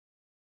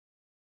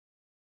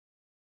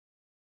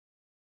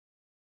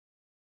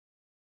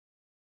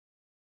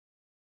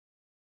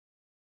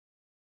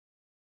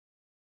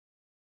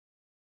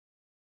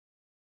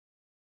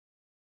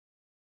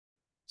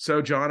So,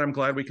 John, I'm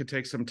glad we could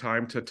take some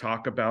time to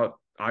talk about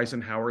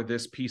Eisenhower,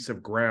 this piece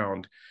of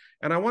ground.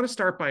 And I want to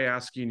start by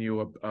asking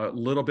you a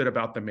little bit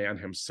about the man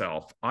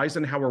himself.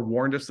 Eisenhower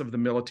warned us of the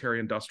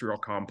military-industrial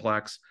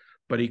complex,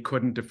 but he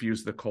couldn't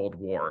defuse the Cold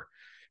War.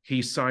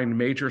 He signed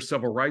major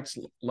civil rights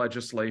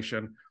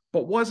legislation,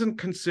 but wasn't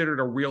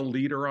considered a real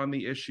leader on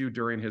the issue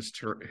during his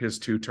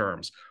two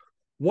terms.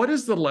 What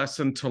is the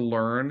lesson to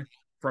learn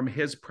from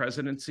his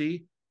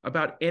presidency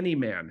about any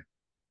man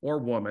or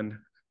woman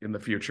in the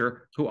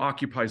future who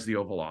occupies the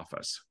Oval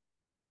Office?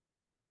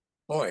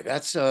 Boy,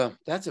 that's a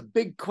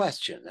big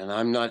question, and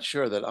I'm not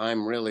sure that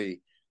I'm really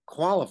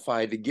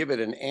qualified to give it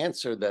an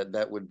answer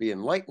that would be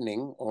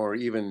enlightening or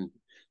even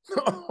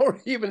or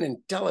even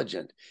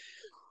intelligent.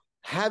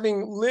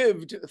 Having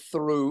lived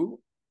through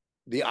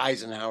the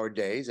Eisenhower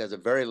days as a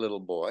very little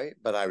boy,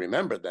 but I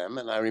remember them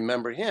and I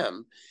remember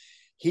him,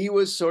 he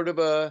was sort of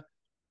a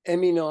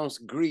eminence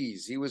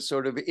grise. He was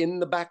sort of in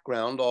the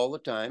background all the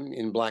time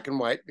in black and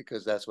white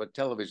because that's what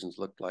televisions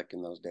looked like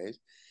in those days.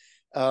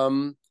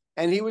 And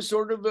he was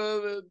sort of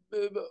a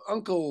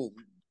uncle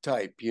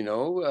type,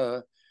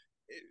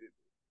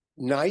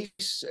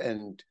 nice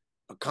and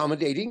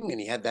accommodating, and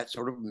he had that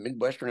sort of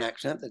Midwestern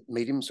accent that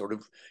made him sort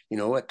of,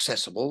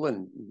 accessible.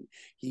 And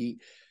he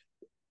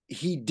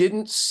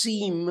didn't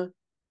seem,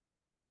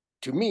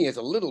 to me as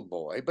a little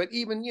boy, but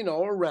even,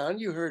 around,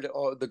 you heard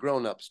all the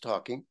grown-ups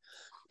talking,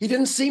 he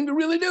didn't seem to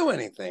really do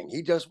anything.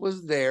 He just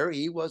was there.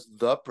 He was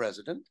the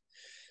president.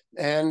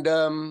 And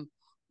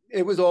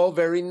it was all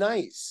very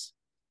nice.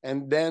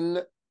 And then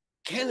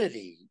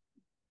Kennedy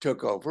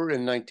took over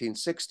in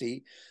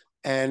 1960.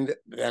 And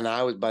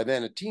I was by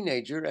then a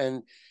teenager.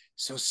 And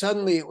so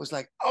suddenly it was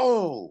like,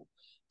 oh,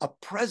 a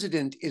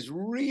president is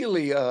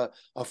really a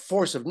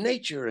force of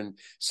nature and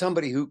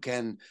somebody who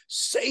can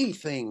say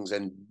things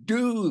and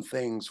do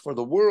things for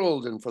the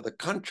world and for the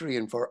country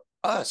and for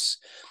us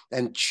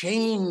and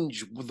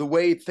change the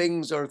way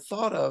things are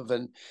thought of.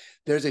 And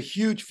there's a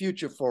huge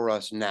future for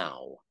us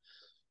now.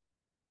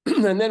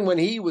 And then when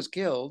he was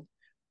killed,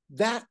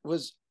 that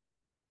was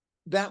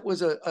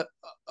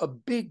a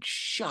big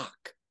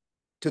shock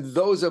to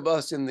those of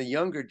us in the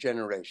younger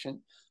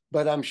generation,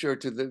 but I'm sure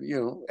to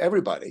the,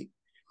 everybody.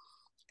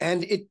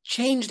 And it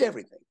changed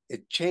everything.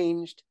 It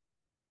changed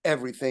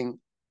everything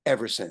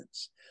ever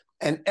since.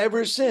 And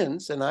ever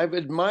since, and I've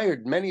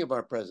admired many of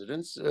our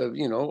presidents,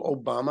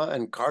 Obama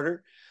and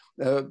Carter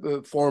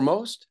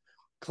foremost.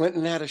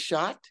 Clinton had a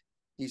shot.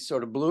 He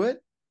sort of blew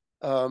it.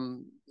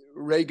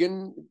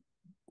 Reagan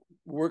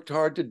worked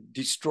hard to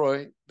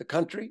destroy the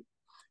country.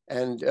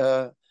 And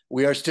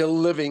we are still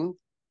living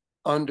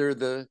under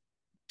the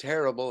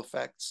terrible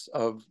effects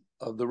of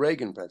the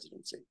Reagan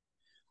presidency.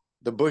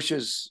 The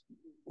Bushes,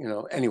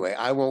 anyway,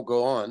 I won't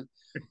go on.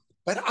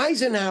 But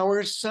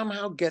Eisenhower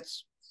somehow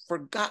gets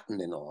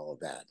forgotten in all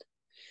of that.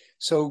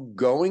 So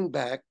going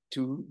back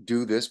to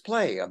do this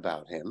play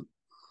about him,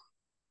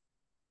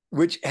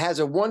 which has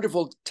a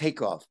wonderful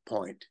takeoff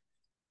point,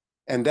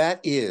 and that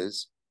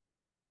is,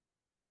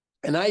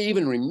 and I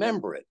even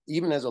remember it,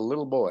 even as a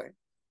little boy,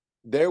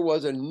 there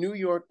was a New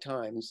York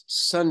Times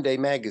Sunday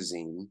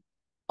magazine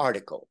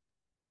article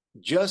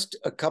just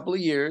a couple of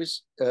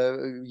years,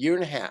 a year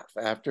and a half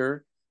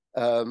after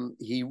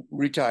he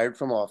retired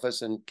from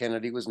office and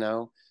Kennedy was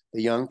now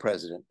the young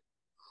president,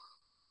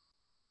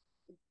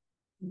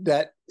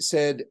 that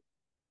said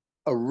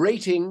a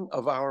rating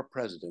of our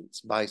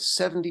presidents by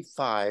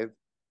 75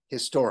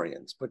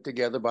 historians put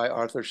together by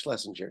Arthur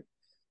Schlesinger,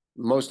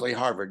 mostly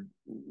Harvard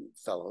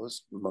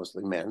fellows,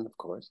 mostly men, of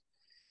course.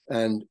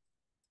 And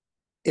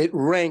it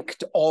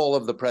ranked all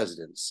of the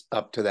presidents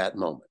up to that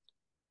moment.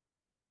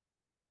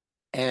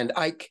 And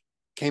Ike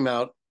came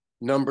out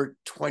number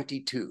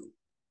 22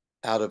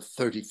 out of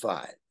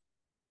 35. And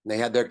they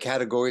had their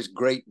categories: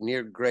 great,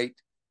 near great,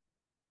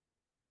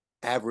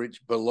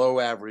 average, below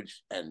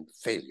average, and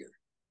failure.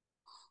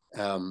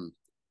 And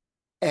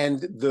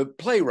the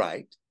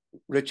playwright,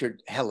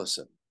 Richard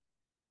Hellesen,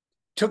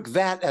 took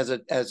that as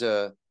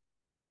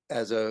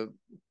a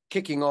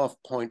kicking off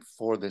point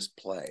for this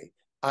play.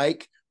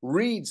 Ike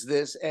reads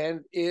this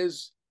and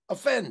is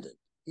offended.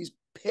 He's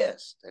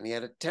pissed and he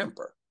had a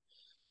temper.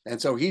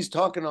 And so he's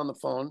talking on the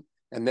phone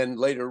and then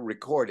later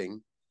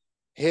recording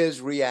his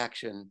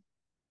reaction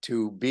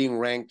to being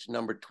ranked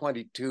number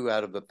 22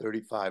 out of the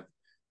 35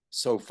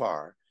 so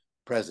far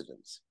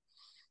presidents.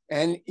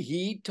 And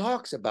he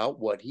talks about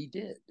what he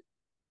did,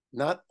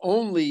 not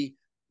only,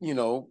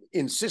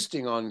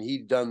 insisting on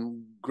he'd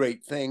done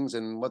great things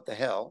and what the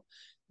hell,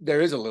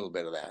 there is a little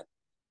bit of that.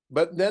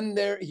 But then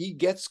he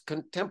gets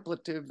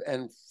contemplative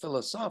and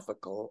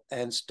philosophical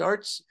and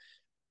starts,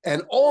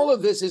 and all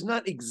of this is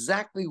not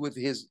exactly with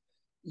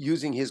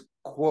using his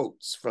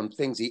quotes from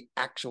things he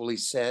actually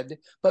said,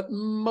 but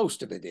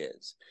most of it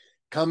is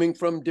coming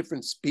from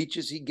different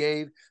speeches he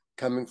gave,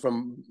 coming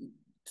from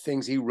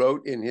things he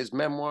wrote in his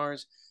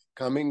memoirs,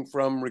 coming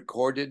from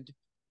recorded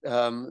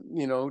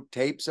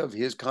tapes of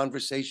his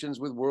conversations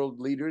with world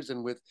leaders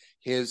and with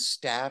his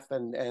staff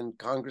and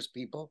Congress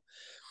people.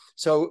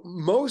 So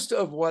most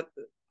of what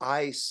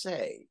I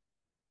say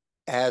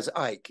as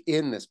Ike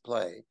in this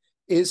play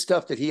is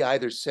stuff that he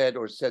either said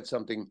or said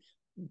something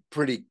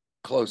pretty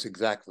close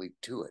exactly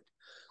to it.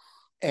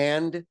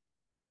 And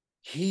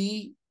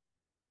he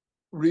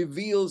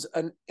reveals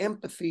an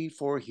empathy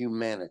for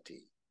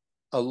humanity,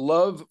 a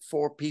love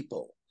for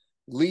people,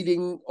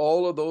 leading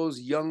all of those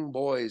young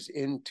boys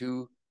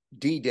into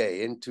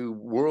D-Day, into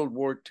World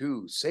War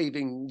II,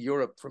 saving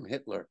Europe from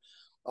Hitler.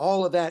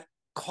 All of that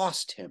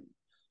cost him.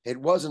 It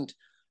wasn't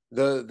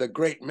the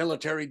great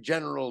military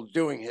general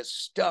doing his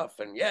stuff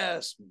and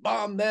yes,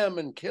 bomb them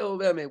and kill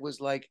them. It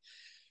was like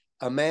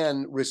a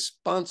man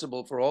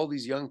responsible for all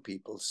these young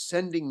people,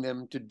 sending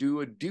them to do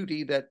a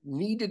duty that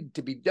needed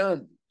to be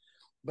done,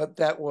 but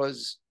that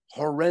was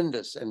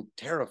horrendous and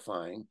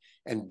terrifying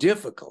and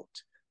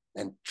difficult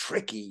and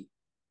tricky.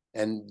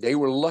 And they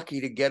were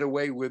lucky to get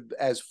away with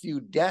as few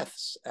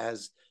deaths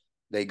as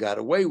they got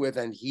away with.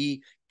 And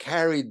he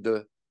carried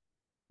the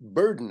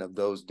burden of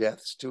those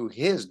deaths to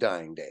his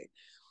dying day.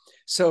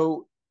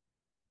 So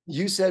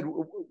you said,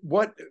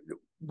 what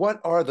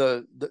are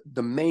the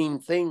main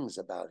things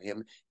about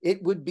him?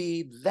 It would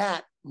be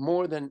that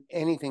more than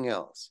anything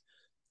else.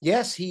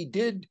 Yes, he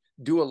did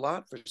do a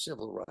lot for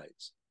civil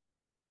rights.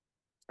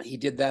 He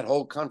did that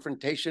whole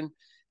confrontation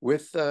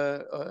with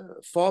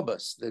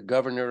Faubus, the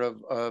governor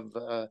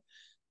of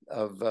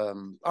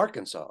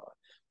Arkansas,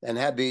 and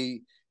had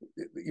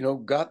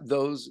got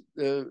those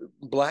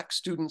black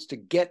students to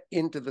get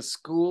into the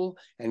school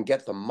and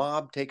get the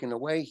mob taken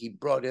away. He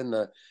brought in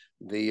the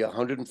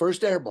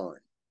 101st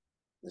Airborne,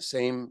 the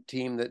same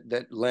team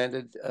that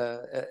landed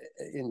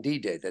in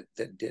D-Day,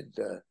 that did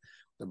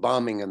the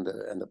bombing and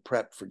the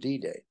prep for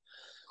D-Day.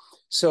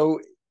 So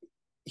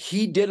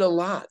he did a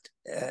lot.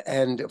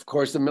 And of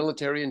course, the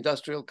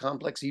military-industrial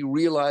complex, he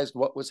realized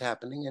what was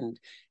happening, and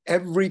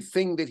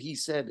everything that he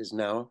said is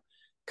now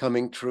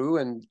coming true.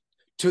 And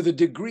to the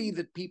degree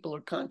that people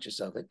are conscious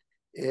of it,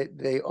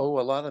 they owe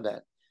a lot of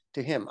that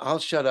to him. I'll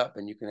shut up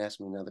and you can ask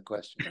me another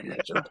question. I'm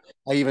not sure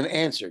I even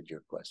answered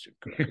your question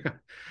correctly.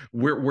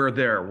 We're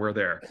there.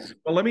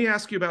 Well, let me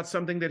ask you about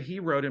something that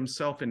he wrote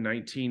himself in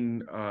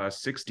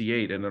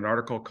 1968 in an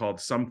article called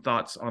Some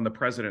Thoughts on the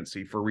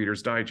Presidency for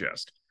Reader's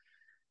Digest.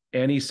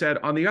 And he said,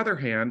 on the other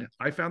hand,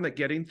 I found that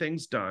getting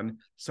things done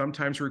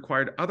sometimes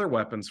required other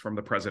weapons from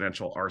the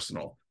presidential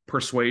arsenal: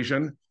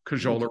 persuasion,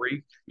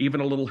 cajolery,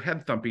 even a little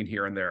head thumping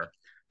here and there,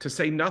 to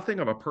say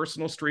nothing of a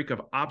personal streak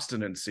of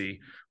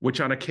obstinacy,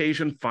 which on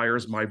occasion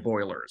fires my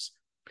boilers.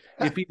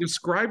 If he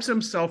describes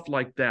himself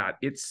like that,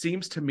 it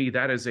seems to me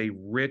that is a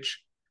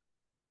rich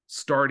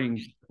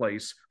starting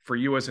place for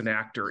you as an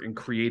actor in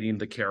creating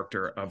the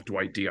character of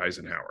Dwight D.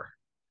 Eisenhower.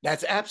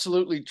 That's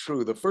absolutely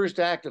true. The first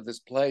act of this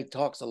play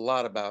talks a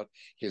lot about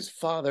his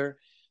father,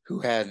 who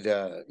had,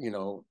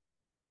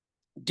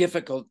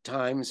 difficult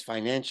times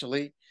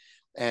financially,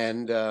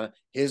 and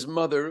his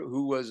mother,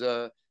 who was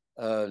a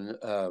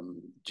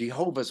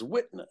Jehovah's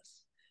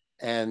Witness,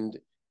 and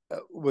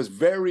was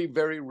very,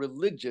 very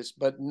religious,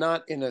 but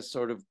not in a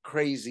sort of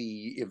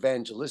crazy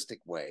evangelistic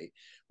way,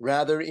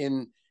 rather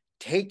in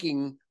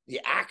taking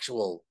the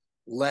actual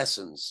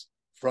lessons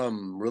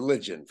from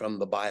religion, from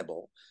the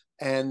Bible,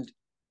 and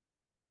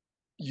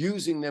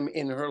using them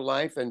in her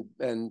life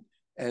and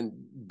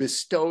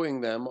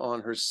bestowing them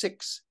on her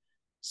 7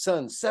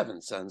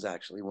 sons,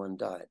 actually. One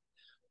died.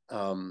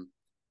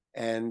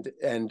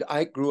 And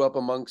I grew up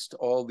amongst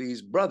all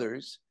these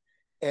brothers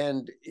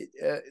and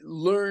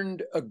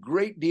learned a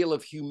great deal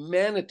of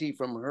humanity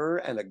from her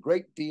and a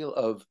great deal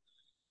of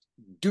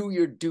do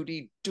your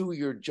duty, do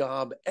your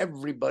job.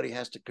 Everybody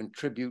has to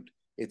contribute.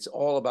 It's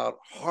all about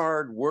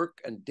hard work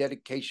and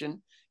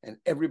dedication, and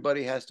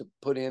everybody has to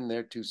put in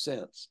their 2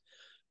 cents.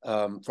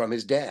 From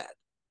his dad.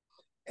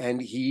 And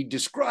he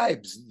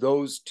describes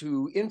those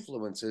 2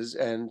 influences,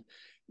 and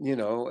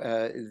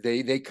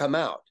they come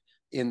out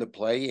in the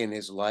play, in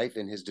his life,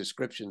 in his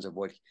descriptions of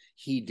what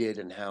he did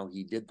and how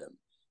he did them.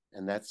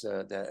 And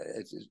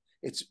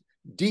it's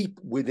deep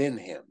within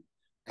him,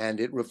 and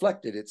it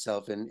reflected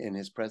itself in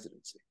his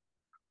presidency.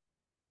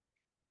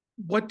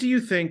 What do you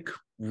think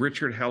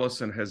Richard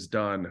Hellesen has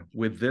done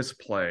with this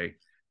play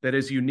that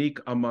is unique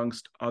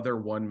amongst other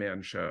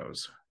one-man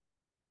shows?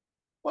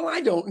 Well,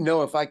 I don't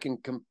know if I can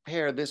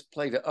compare this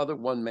play to other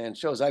one-man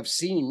shows. I've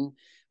seen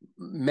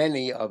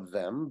many of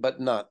them,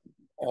 but not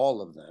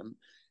all of them.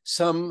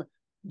 Some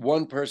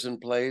one-person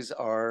plays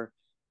are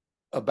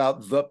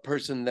about the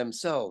person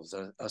themselves,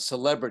 a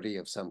celebrity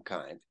of some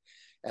kind.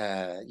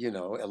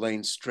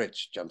 Elaine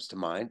Stritch jumps to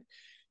mind.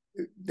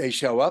 They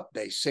show up,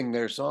 they sing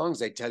their songs,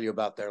 they tell you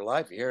about their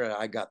life. Here,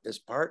 I got this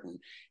part, and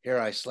here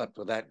I slept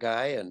with that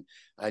guy, and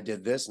I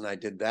did this and I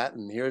did that,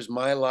 and here's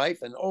my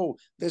life, and oh,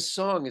 this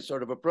song is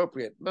sort of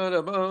appropriate,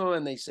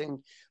 and they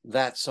sing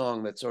that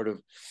song that sort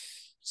of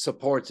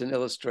supports and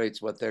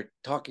illustrates what they're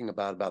talking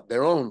about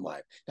their own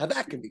life. Now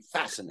that can be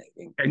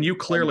fascinating. And you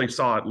clearly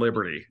saw at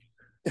Liberty.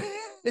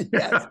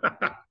 Yes,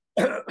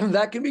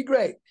 that can be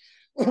great.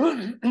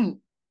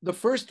 The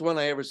first one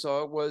I ever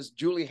saw was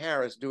Julie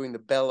Harris doing the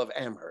Belle of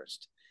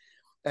Amherst.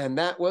 And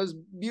that was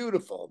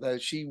beautiful.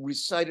 That she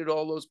recited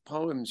all those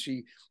poems.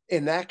 She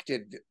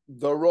enacted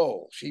the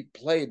role. She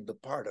played the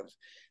part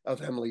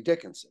of Emily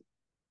Dickinson.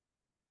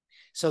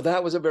 So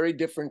that was a very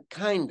different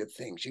kind of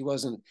thing. She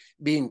wasn't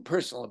being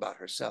personal about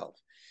herself.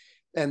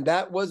 And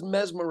that was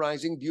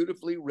mesmerizing,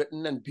 beautifully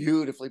written and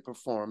beautifully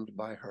performed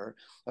by her.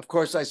 Of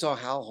course, I saw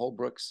Hal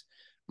Holbrook's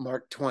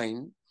Mark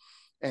Twain.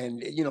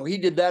 And, you know, he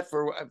did that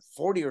for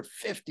 40 or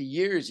 50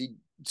 years. He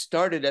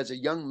started as a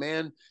young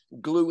man,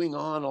 gluing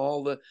on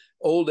all the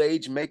old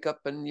age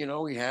makeup, and, you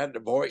know, he had a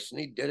voice and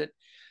he did it.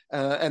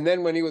 And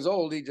then when he was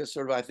old, he just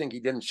sort of, I think he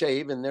didn't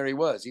shave, and there he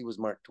was. He was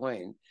Mark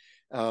Twain.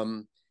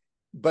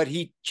 But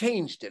he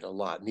changed it a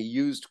lot, and he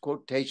used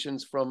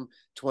quotations from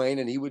Twain,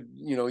 and he would,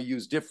 you know,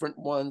 use different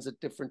ones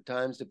at different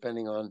times,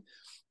 depending on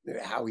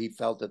how he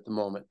felt at the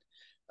moment.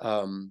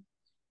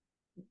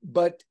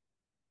 But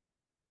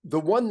the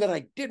one that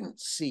I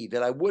didn't see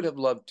that I would have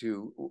loved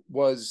to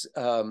was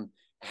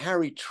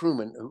Harry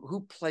Truman. Who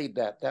played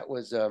that? That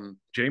was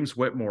James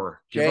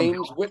Whitmore.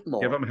 James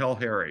Whitmore. Give him hell,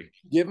 Harry.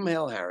 Give him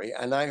hell, Harry.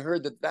 And I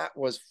heard that that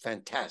was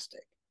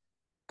fantastic.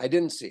 I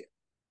didn't see it,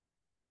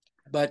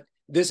 but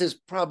this is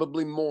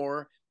probably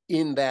more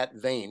in that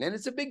vein. And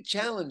it's a big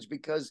challenge,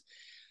 because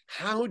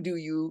how do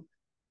you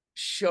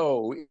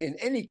show in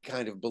any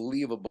kind of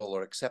believable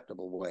or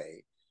acceptable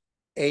way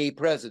a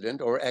president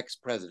or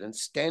ex-president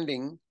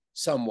standing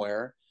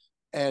somewhere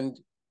and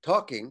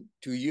talking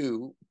to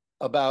you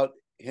about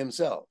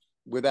himself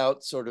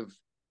without sort of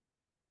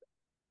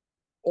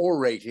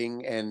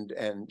orating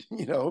and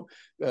you know,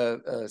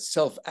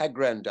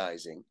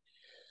 self-aggrandizing?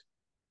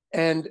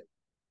 And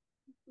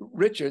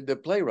Richard, the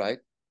playwright,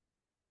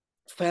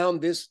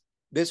 found this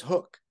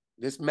hook,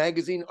 this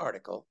magazine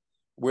article,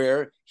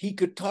 where he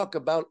could talk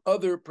about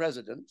other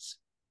presidents,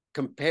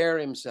 compare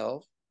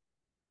himself,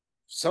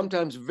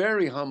 sometimes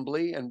very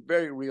humbly and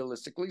very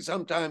realistically,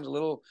 sometimes a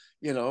little,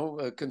 you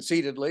know,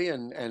 conceitedly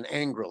and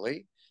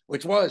angrily,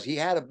 which was, he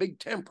had a big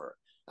temper,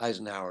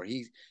 Eisenhower.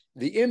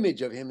 The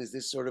image of him is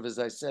this sort of, as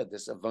I said,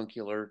 this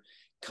avuncular,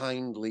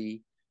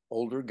 kindly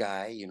older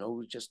guy, you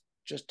know, just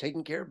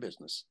taking care of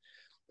business.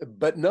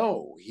 But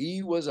no,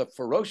 he was a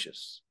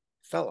ferocious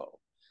fellow,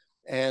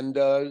 and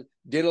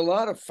did a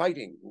lot of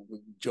fighting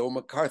with Joe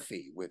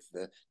McCarthy, with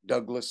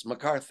Douglas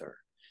MacArthur,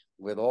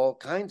 with all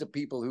kinds of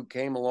people who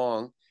came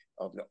along,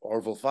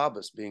 Orville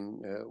Faubus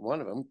being one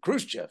of them,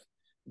 Khrushchev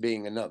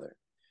being another.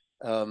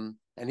 And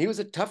he was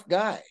a tough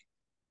guy,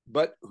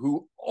 but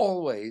who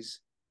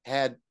always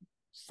had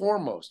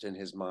foremost in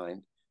his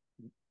mind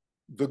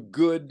the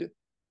good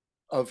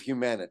of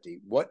humanity,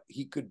 what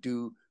he could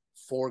do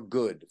for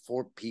good,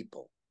 for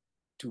people,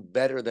 to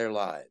better their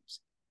lives,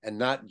 and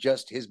not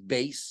just his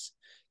base,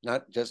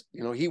 not just,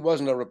 you know, he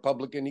wasn't a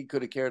Republican, he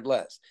could have cared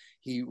less.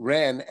 He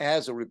ran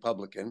as a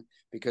Republican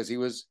because he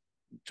was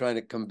trying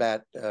to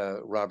combat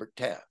Robert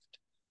Taft.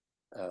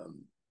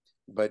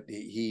 But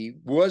he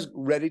was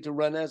ready to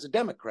run as a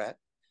Democrat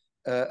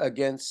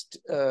against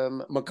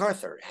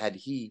MacArthur had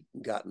he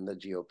gotten the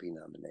GOP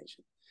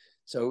nomination.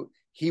 So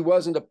he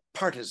wasn't a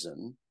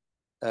partisan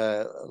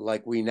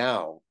like we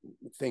now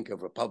think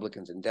of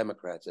Republicans and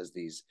Democrats as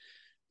these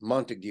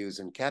Montagues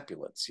and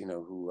Capulets, you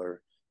know, who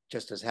are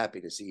just as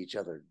happy to see each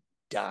other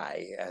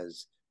die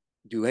as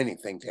do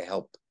anything to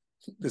help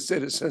the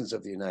citizens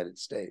of the United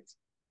States.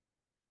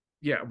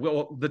 Yeah,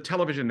 well, the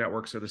television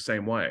networks are the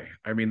same way.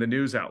 I mean, the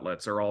news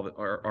outlets are all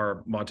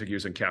are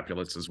Montagues and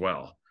Capulets as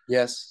well.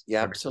 Yes,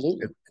 yeah,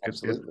 absolutely.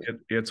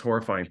 It's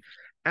horrifying.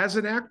 As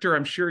an actor,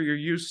 I'm sure you're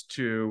used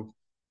to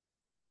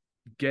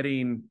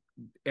getting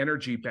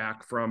energy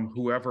back from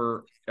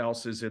whoever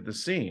else is in the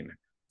scene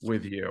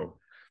with you.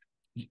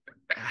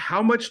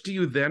 How much do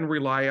you then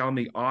rely on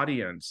the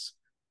audience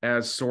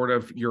as sort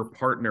of your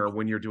partner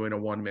when you're doing a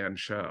one-man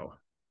show?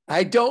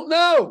 I don't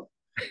know.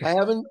 I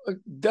haven't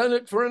done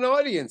it for an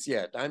audience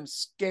yet. I'm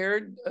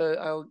scared.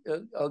 I'll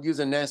use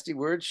a nasty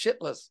word,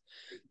 shitless,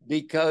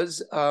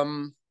 because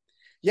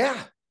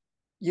yeah,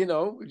 you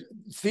know,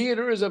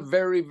 theater is a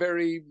very,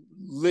 very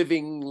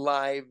living,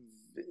 live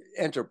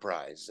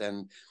enterprise,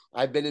 and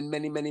I've been in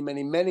many, many,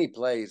 many, many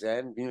plays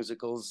and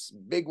musicals,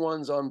 big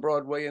ones on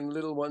Broadway and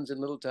little ones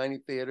in little tiny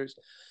theaters.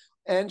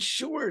 And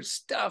sure,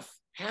 stuff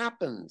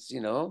happens,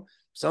 you know.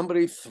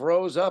 Somebody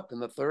throws up in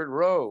the third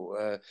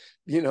row.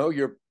 You know,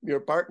 your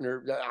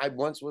partner. I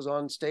once was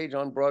on stage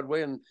on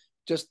Broadway, and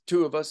just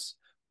two of us,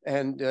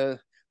 and the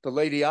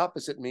lady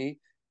opposite me,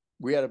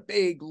 we had a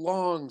big,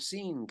 long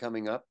scene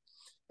coming up,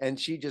 and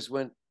she just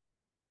went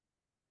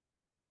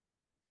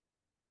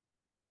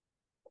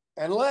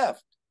and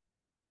left.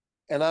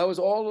 And I was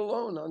all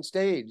alone on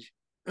stage.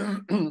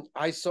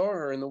 I saw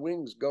her in the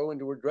wings go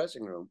into her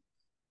dressing room.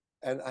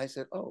 And I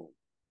said, oh,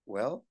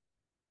 well.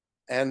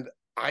 And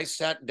I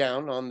sat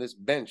down on this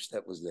bench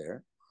that was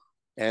there.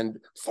 And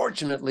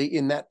fortunately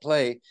in that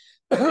play,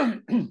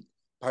 pardon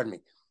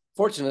me,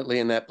 fortunately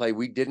in that play,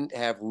 we didn't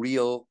have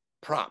real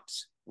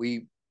props.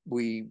 We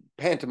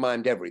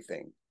pantomimed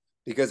everything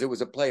because it was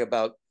a play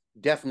about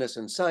deafness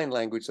and sign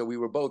language. So we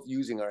were both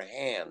using our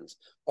hands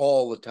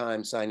all the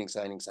time, signing.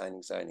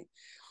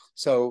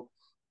 So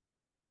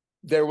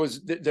there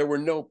were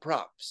no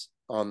props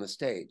on the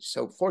stage.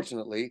 So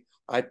fortunately,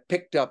 I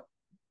picked up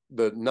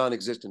the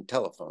non-existent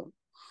telephone.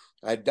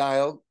 I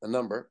dialed a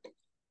number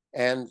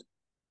and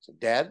said,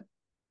 "Dad,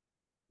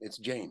 it's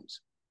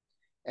James."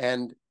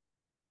 And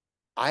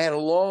I had a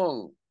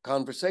long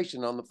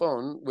conversation on the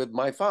phone with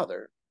my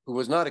father, who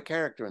was not a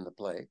character in the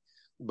play,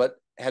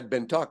 but had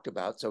been talked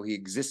about, so he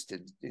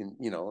existed in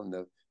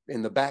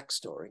the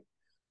backstory.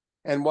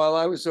 And while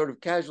I was sort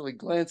of casually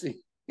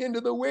glancing into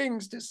the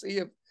wings to see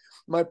if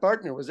my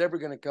partner was ever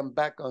going to come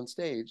back on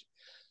stage,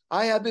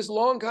 I had this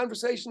long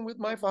conversation with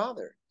my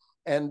father.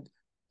 And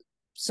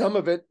some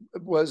of it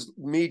was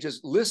me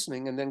just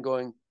listening and then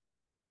going,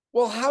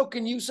 "Well, how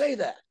can you say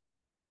that?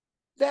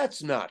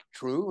 That's not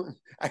true."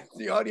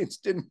 The audience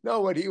didn't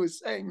know what he was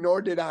saying,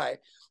 nor did I,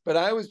 but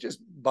I was just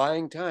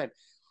buying time.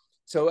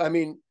 So, I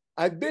mean,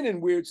 I've been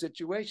in weird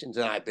situations,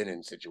 and I've been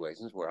in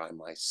situations where I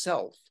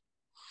myself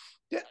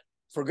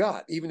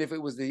forgot, even if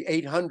it was the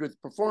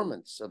 800th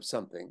performance of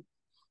something.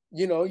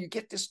 You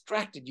get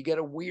distracted, you get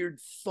a weird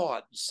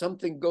thought,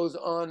 something goes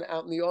on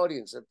out in the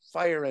audience, a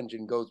fire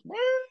engine goes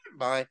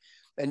by,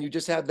 and you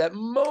just have that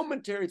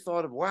momentary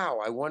thought of, "Wow,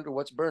 I wonder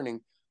what's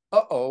burning.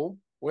 Uh-oh,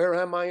 where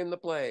am I in the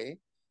play?"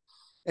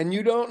 And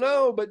you don't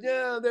know, but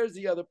yeah, there's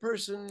the other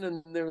person,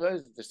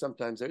 and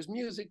sometimes there's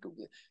music.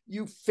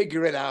 You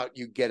figure it out,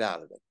 you get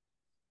out of it.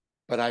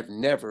 But I've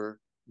never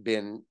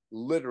been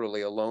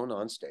literally alone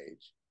on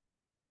stage,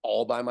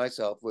 all by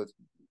myself, with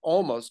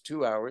almost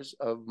 2 hours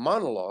of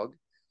monologue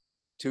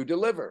to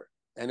deliver.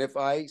 And if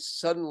I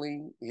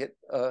suddenly hit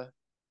one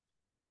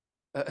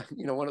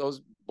of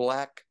those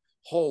black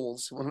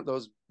holes, one of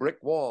those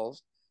brick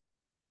walls,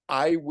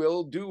 I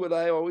will do what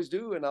I always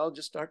do, and I'll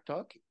just start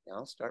talking.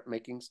 I'll start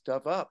making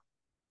stuff up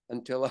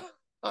until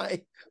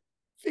I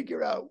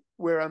figure out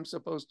where I'm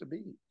supposed to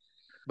be.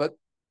 But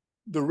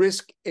the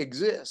risk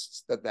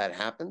exists that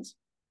happens,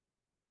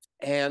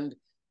 and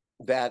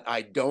that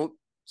I don't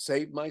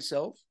save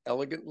myself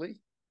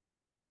elegantly,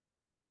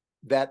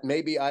 that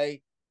maybe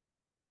I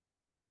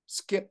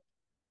skip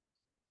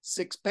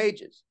 6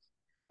 pages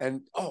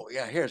and, "Oh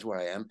yeah, here's where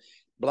I am,"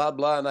 blah,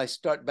 blah, and I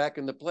start back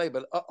in the play,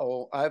 but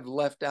I've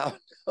left out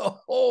a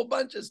whole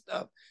bunch of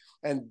stuff.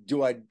 And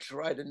do I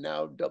try to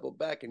now double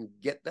back and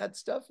get that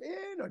stuff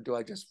in, or do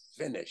I just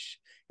finish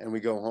and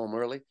we go home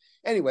early?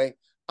 Anyway,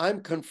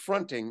 I'm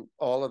confronting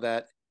all of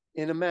that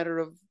in a matter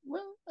of,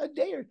 well, a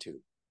day or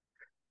two.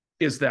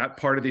 Is that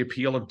part of the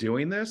appeal of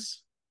doing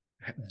this?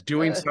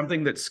 Doing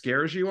something that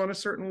scares you on a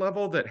certain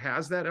level, that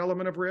has that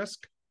element of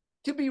risk?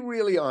 To be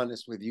really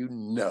honest with you,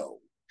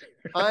 no.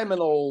 I'm an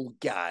old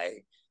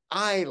guy.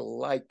 I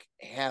like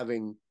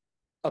having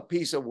a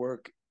piece of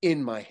work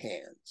in my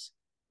hands.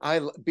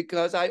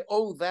 Because I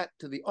owe that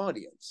to the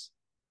audience.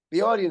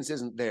 The audience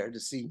isn't there to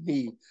see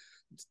me,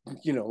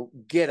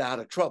 get out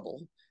of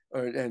trouble,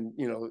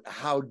 and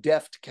how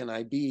deft can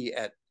I be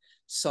at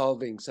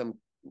solving some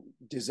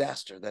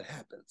disaster that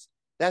happens.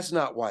 That's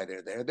not why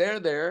they're there. They're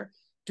there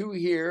to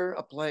hear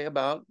a play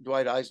about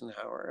Dwight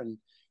Eisenhower and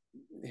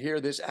hear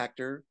this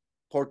actor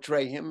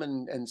portray him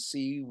and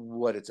see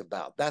what it's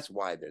about. That's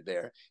why they're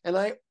there. And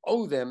I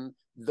owe them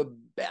the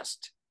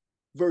best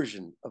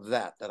version of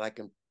that I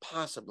can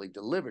possibly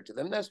deliver to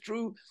them. That's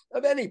true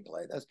of any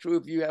play. That's true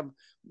if you have,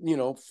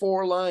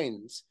 4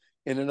 lines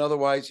in an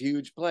otherwise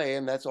huge play,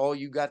 and that's all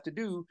you got to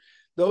do.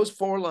 Those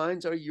 4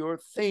 lines are your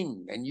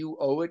thing, and you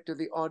owe it to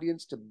the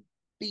audience to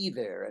be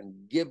there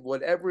and give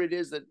whatever it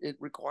is that it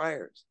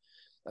requires.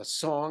 A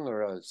song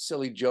or a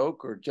silly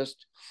joke, or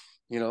just,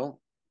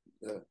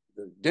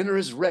 the dinner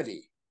is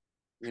ready.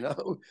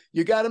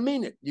 You got to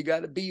mean it. You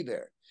got to be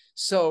there.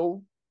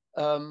 So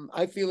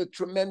I feel a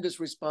tremendous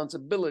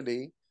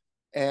responsibility.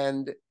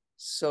 And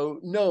so,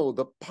 no,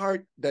 the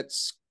part that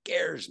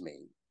scares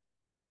me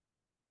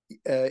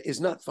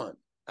is not fun.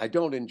 I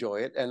don't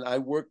enjoy it. And I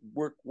work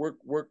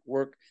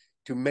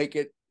to make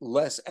it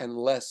less and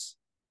less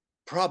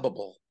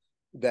probable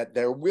that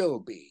there will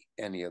be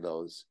any of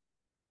those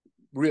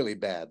really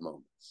bad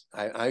moments.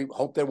 I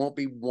hope there won't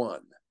be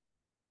one.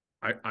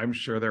 I'm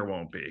sure there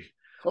won't be.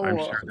 I'm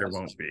sure there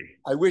won't be.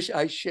 I wish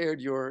I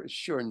shared your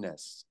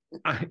sureness.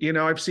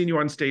 I've seen you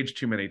on stage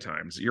too many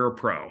times. You're a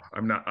pro.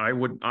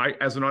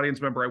 As an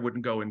audience member, I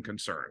wouldn't go in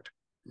concerned.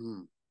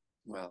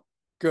 Well,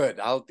 good.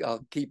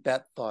 I'll keep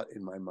that thought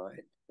in my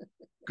mind.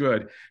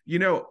 Good.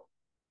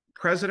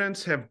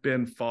 Presidents have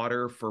been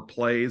fodder for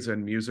plays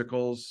and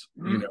musicals,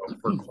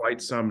 for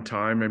quite some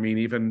time. I mean,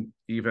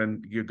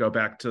 even you go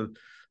back to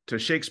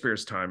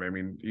Shakespeare's time. I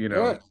mean,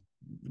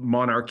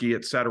 monarchy,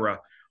 etc.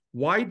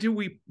 Why do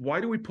we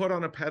put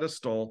on a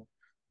pedestal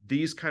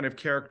these kind of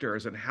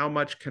characters, and how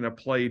much can a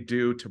play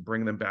do to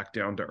bring them back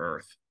down to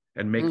earth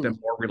and make them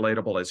more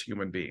relatable as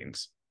human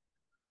beings?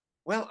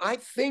 Well, I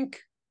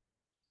think,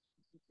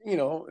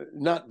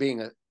 not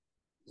being a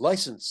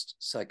licensed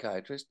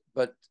psychiatrist,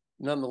 but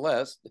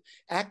nonetheless,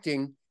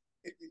 acting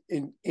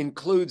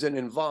includes and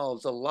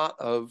involves a lot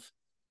of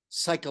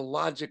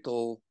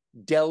psychological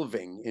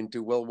delving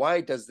into, well,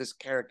 why does this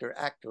character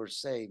act or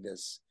say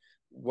this?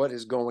 What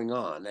is going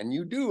on? And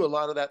you do a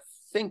lot of that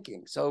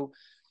thinking. So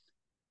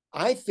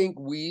I think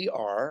we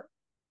are,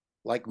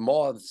 like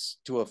moths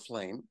to a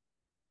flame,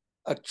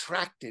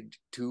 attracted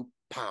to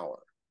power.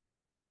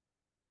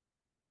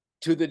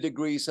 To the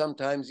degree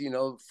sometimes,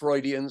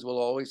 Freudians will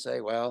always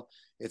say, well,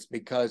 it's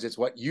because it's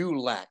what you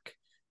lack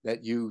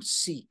that you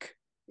seek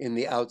in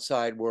the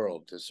outside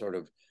world to sort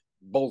of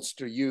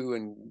bolster you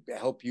and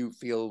help you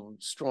feel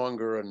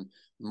stronger and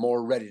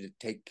more ready to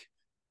take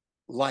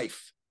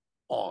life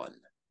on.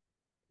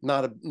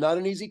 Not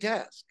an easy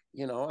task.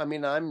 I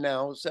mean, I'm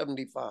now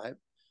 75.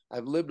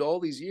 I've lived all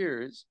these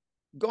years,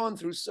 gone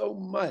through so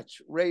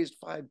much, raised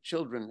 5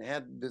 children,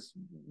 had this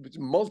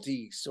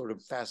multi sort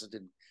of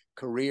faceted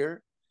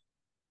career.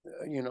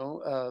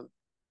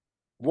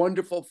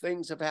 Wonderful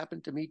things have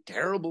happened to me.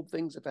 Terrible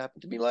things have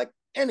happened to me, like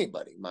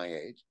anybody my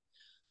age.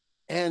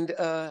 And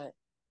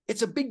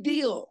it's a big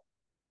deal,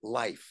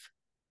 life.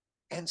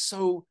 And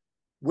so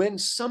when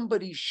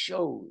somebody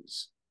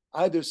shows,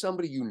 either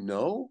somebody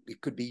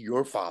it could be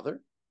your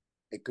father,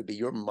 it could be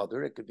your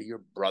mother, it could be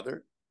your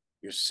brother,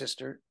 your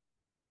sister,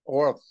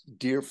 or a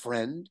dear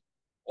friend,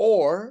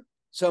 or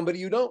somebody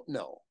you don't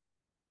know,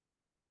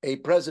 a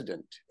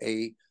president,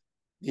 a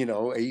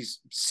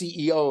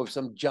CEO of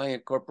some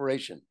giant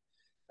corporation,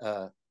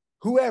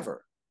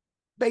 whoever,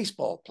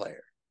 baseball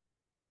player.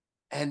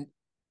 And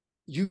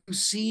you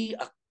see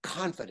a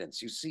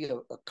confidence, you see a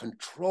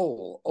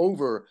control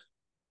over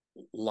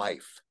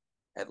life,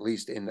 at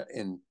least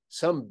in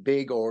some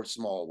big or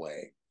small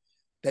way,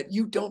 that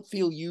you don't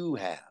feel you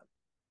have,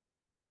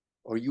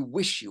 or you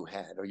wish you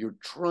had, or you're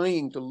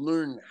trying to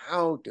learn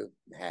how to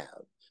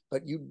have,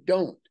 but you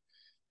don't.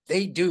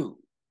 They do.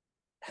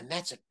 And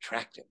that's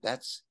attractive.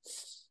 That's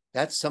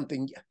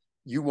something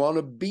you want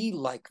to be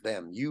like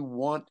them. You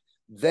want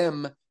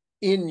them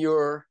in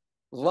your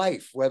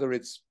life, whether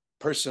it's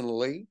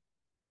personally,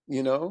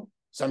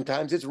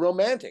 sometimes it's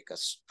romantic, a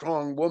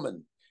strong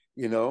woman,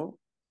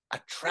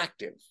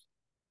 attractive,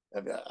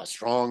 a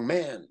strong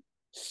man,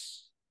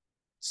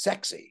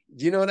 sexy.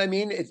 Do you know what I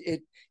mean?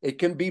 It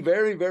can be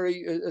very,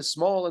 very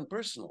small and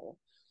personal,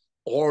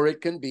 or it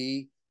can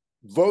be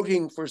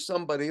voting for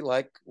somebody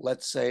like,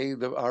 let's say,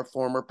 our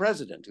former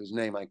president, whose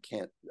name I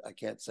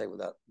can't say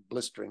without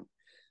blistering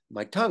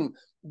my tongue,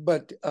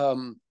 but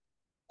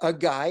a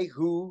guy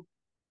who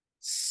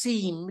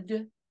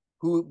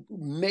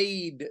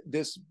made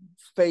this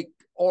fake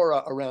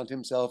aura around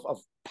himself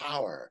of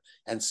power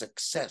and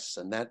success.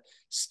 And that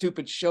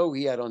stupid show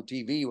he had on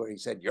TV where he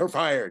said, "You're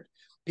fired."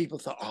 People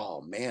thought,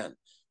 oh man,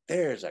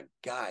 there's a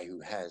guy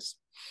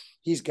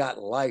he's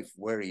got life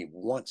where he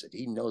wants it.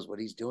 He knows what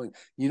he's doing.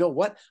 You know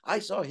what? I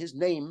saw his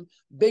name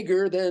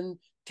bigger than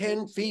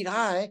 10 feet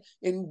high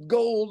in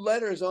gold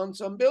letters on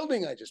some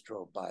building I just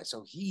drove by.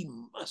 So he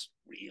must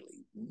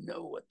really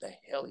know what the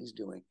hell he's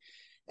doing.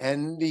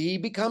 And he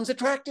becomes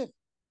attractive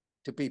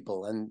to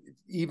people, and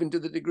even to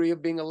the degree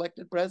of being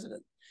elected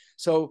president.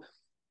 So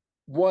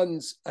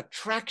one's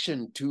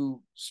attraction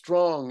to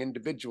strong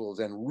individuals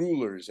and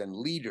rulers and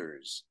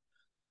leaders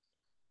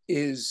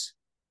is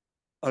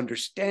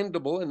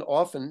understandable and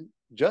often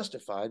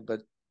justified,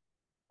 but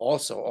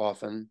also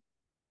often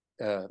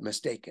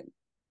mistaken.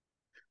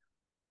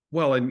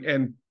 Well,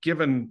 and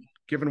given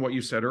what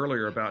you said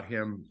earlier about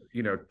him,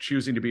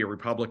 choosing to be a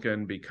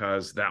Republican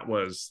because that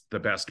was the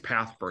best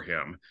path for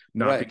him,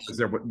 not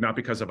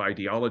because of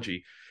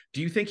ideology.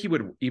 Do you think he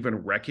would even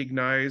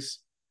recognize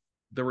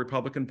the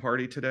Republican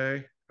Party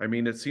today? I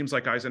mean, it seems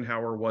like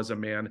Eisenhower was a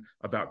man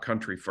about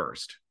country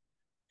first.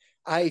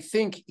 I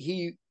think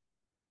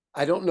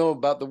I don't know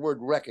about the word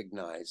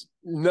recognize.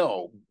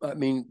 No, I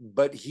mean,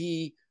 but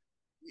he,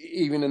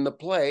 even in the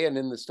play and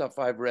in the stuff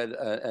I've read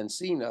and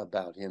seen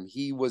about him,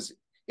 he was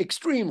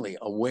extremely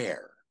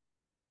aware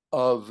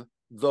of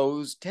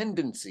those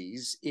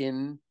tendencies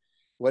in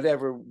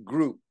whatever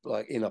group,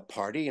 like in a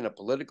party, in a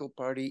political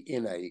party,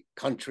 in a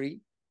country,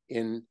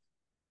 in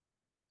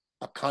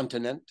a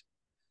continent.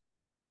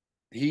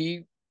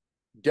 He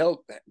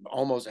dealt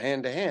almost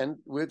hand to hand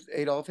with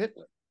Adolf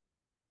Hitler.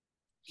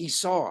 He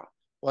saw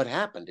what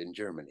happened in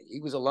Germany. He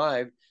was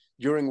alive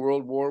during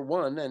World War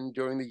I and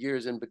during the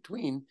years in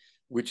between,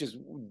 which is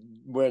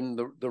when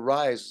the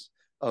rise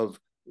of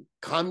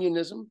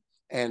communism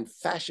and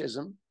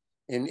fascism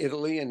in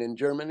Italy and in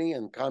Germany,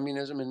 and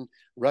communism in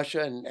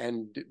Russia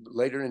and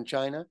later in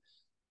China.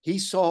 He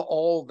saw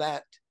all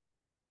that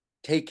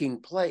taking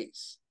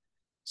place.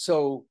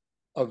 So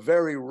a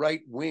very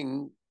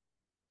right-wing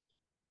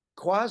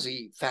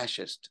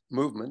quasi-fascist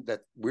movement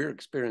that we're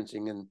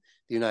experiencing in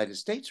the United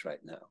States right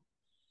now,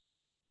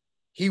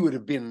 he would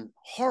have been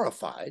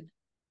horrified,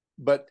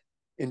 but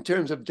in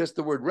terms of just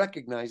the word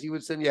recognize, he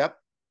would say, yep,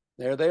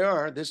 there they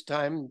are. This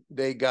time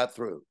they got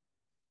through.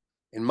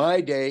 In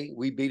my day,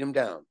 we beat them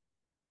down.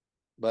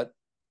 But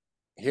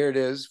here it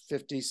is,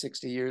 50,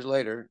 60 years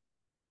later,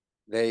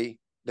 they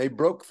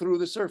broke through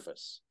the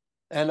surface.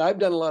 And I've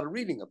done a lot of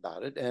reading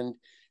about it. And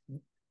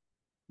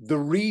the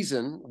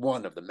reason,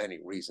 one of the many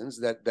reasons,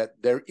 that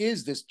there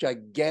is this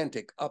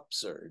gigantic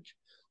upsurge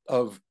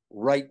of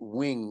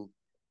right-wing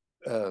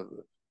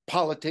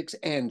politics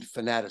and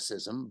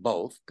fanaticism,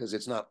 both, because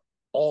it's not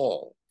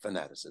all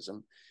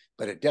fanaticism.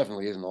 but it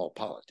definitely isn't all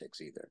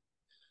politics either,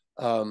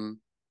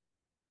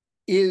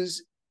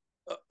 is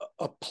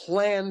a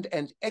planned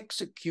and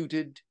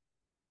executed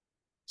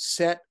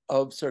set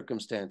of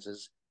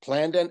circumstances,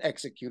 planned and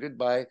executed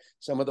by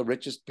some of the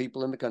richest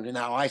people in the country.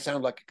 Now, I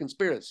sound like a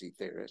conspiracy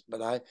theorist,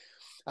 but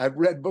I've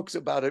read books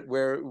about it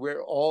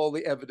where all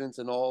the evidence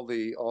and all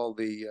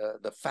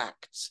the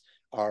facts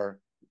are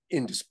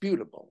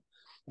indisputable.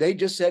 They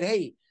just said,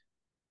 hey,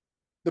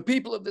 the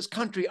people of this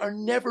country are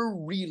never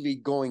really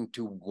going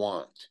to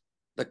want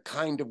the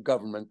kind of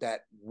government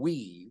that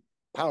we,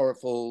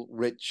 powerful,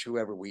 rich,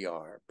 whoever we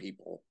are,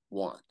 people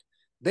want.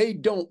 They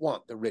don't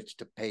want the rich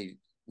to pay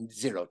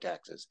zero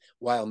taxes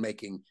while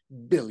making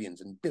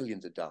billions and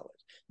billions of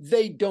dollars.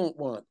 They don't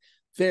want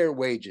their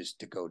wages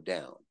to go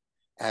down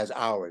as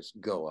ours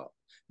go up.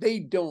 They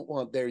don't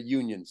want their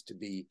unions to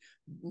be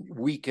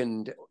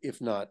weakened,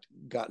 if not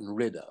gotten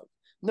rid of.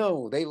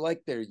 No, they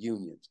like their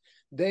unions.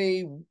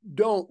 They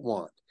don't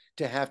want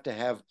to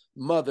have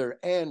mother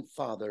and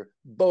father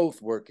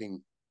both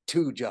working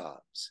 2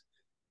 jobs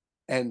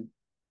and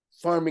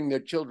farming their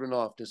children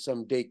off to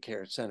some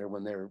daycare center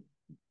when they're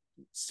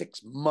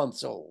 6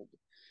 months old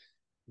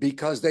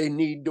because they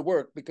need to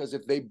work, because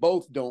if they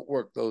both don't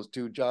work those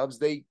 2 jobs,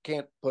 they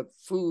can't put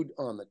food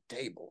on the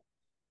table.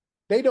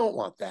 They don't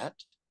want that,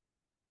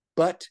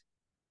 but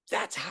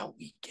that's how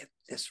we get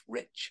this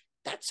rich.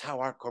 That's how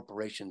our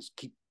corporations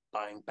keep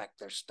buying back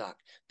their stock.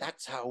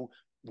 That's how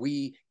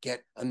we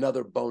get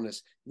another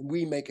bonus.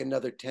 We make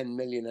another 10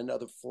 million,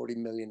 another 40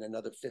 million,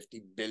 another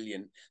 50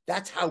 billion.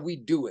 That's how we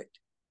do it.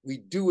 We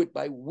do it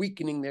by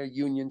weakening their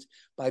unions,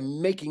 by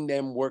making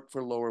them work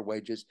for lower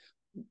wages.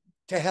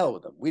 To hell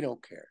with them. We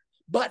don't care.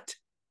 But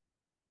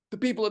the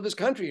people of this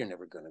country are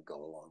never going to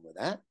go along with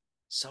that.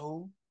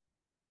 So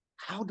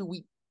how do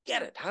we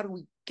get it? How do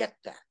we get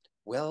that?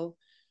 Well,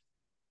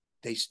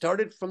 they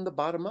started from the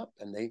bottom up,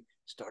 and they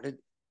started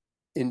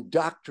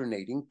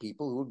indoctrinating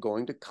people who were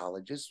going to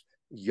colleges,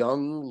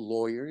 young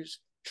lawyers,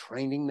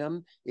 training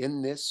them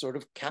in this sort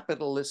of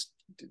capitalist,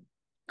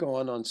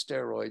 gone on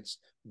steroids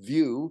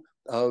view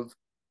of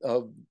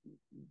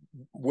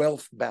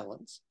wealth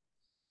balance.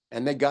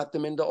 And they got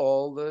them into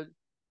all the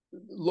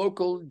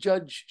local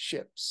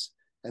judgeships.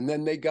 And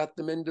then they got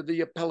them into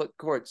the appellate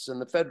courts and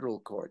the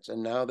federal courts.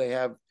 And now they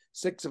have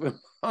 6 of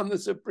them on the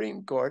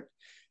Supreme Court.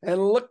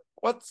 And look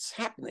what's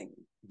happening.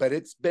 But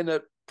it's been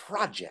a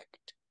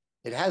project.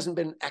 It hasn't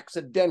been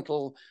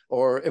accidental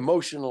or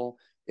emotional.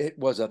 It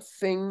was a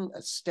thing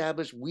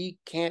established. We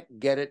can't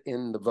get it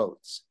in the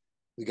votes.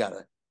 We got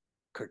to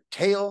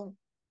curtail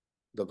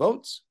the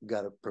votes. We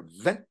got to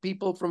prevent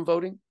people from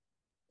voting,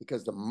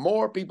 because the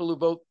more people who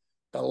vote,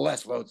 the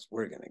less votes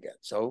we're going to get.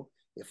 So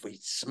if we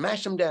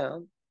smash them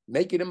down,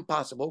 make it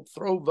impossible,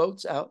 throw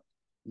votes out,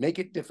 make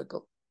it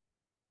difficult,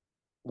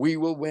 we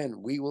will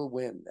win. We will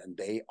win. And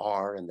they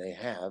are, and they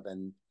have,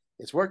 and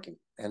it's working.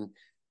 And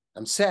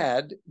I'm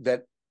sad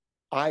that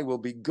I will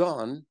be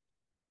gone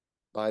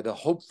by the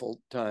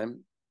hopeful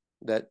time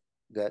that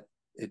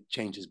it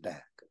changes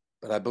back.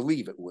 But I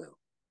believe it will.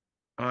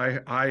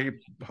 I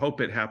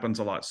hope it happens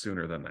a lot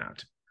sooner than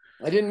that.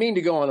 I didn't mean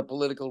to go on a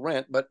political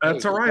rant, but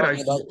that's all right.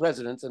 About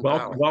presidents and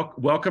power.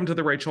 Welcome to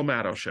the Rachel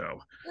Maddow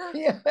Show.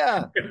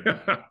 Yeah.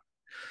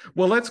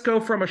 Well, let's go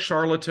from a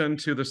charlatan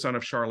to the son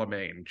of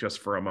Charlemagne just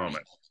for a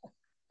moment,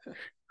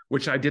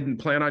 which I didn't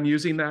plan on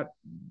using that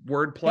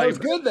wordplay. That was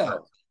good,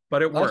 though.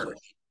 But it worked.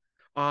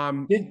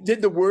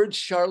 Did the word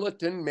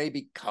charlatan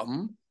maybe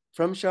come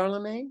from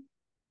Charlemagne?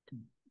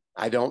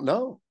 I don't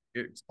know.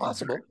 It's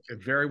possible.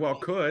 It very well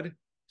could.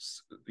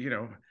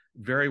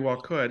 Very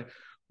well could.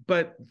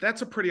 But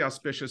that's a pretty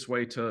auspicious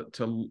way to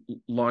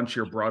launch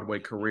your Broadway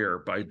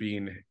career, by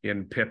being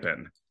in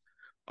Pippin.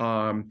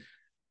 And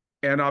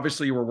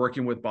obviously you were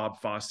working with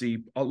Bob Fosse.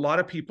 A lot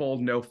of people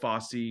know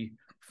Fosse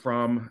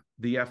from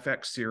the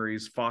FX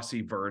series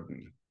Fosse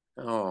Verdon.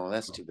 Oh,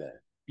 that's too bad.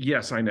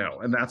 Yes, I know.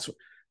 And that's,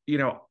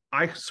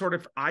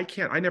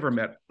 I never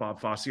met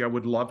Bob Fosse. I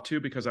would love to,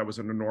 because I was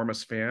an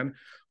enormous fan,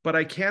 but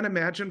I can't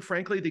imagine,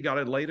 frankly, that he got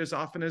it laid as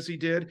often as he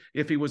did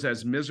if he was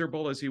as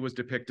miserable as he was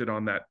depicted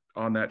on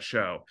that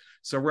show.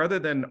 So rather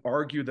than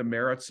argue the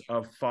merits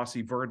of Fosse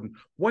Verdon,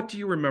 what do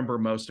you remember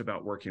most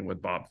about working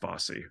with Bob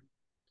Fosse?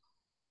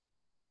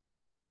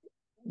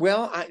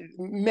 Well,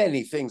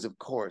 many things, of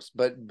course,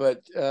 but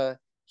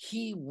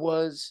he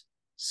was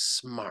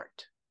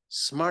smart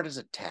as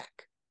a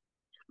tack.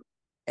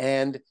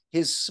 And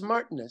his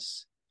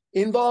smartness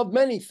involved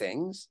many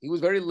things. He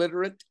was very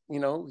literate.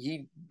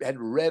 He had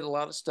read a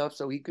lot of stuff,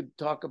 so he could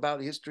talk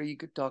about history, he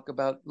could talk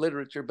about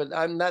literature, but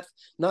I'm not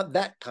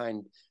that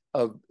kind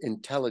of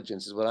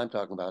intelligence is what I'm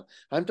talking about.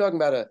 I'm talking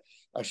about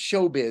a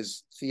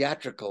showbiz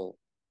theatrical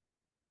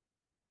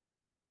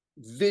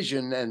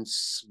vision and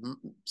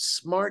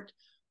smart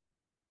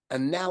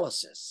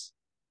analysis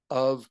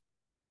of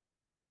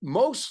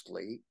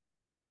mostly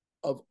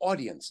of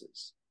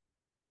audiences,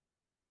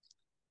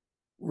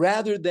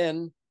 rather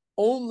than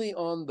only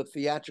on the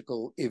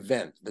theatrical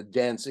event, the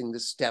dancing, the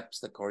steps,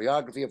 the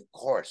choreography. Of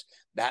course,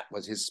 that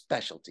was his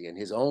specialty, and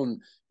his own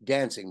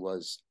dancing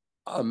was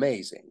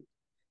amazing.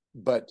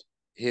 but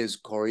his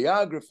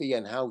choreography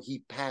and how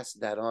he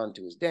passed that on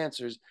to his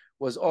dancers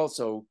was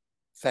also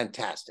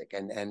fantastic.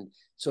 And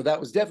so that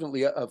was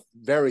definitely a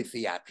very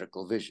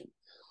theatrical vision.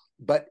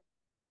 But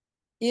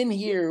in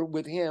here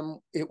with him,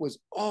 it was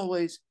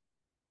always,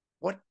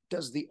 what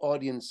does the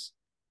audience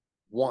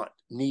want,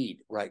 need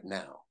right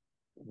now?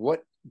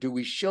 What do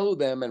we show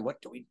them and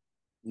what do we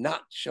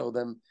not show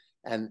them?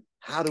 And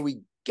how do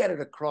we get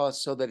it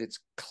across so that it's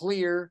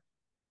clear,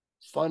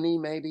 funny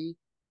maybe,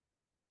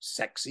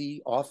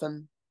 sexy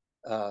often,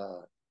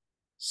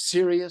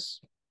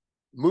 serious,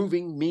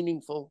 moving,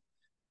 meaningful?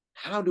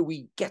 How do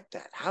we get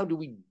that? How do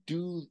we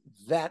do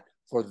that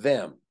for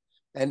them?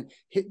 And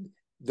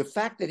the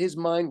fact that his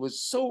mind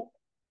was so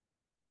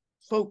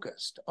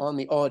focused on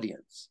the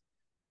audience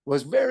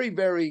was very,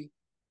 very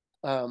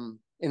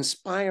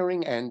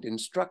inspiring and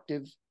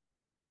instructive,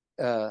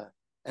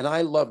 and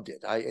I loved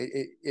it.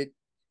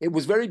 It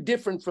was very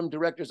different from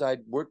directors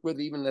I'd worked with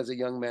even as a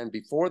young man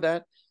before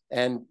that,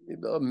 and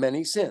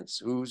many since,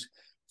 whose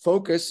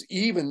focus,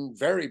 even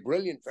very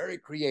brilliant, very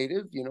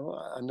creative, you know,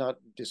 I'm not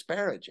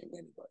disparaging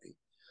anybody,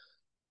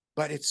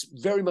 but it's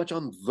very much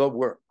on the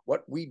work,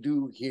 what we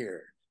do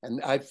here. And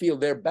I feel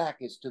their back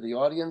is to the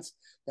audience,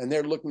 and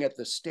they're looking at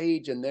the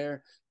stage, and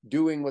they're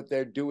doing what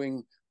they're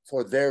doing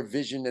for their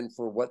vision and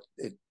for what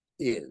it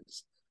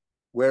is.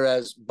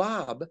 Whereas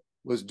Bob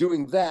was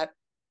doing that,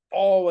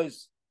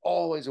 always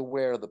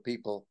aware of the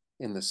people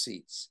in the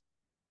seats.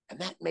 And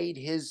that made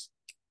his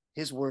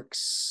work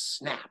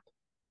snap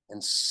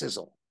and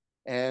sizzle.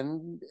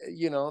 And,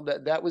 you know,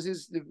 that was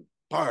his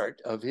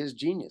part of his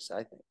genius,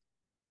 I think.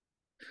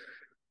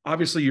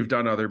 Obviously, you've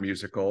done other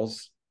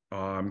musicals.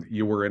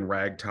 You were in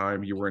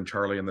Ragtime, you were in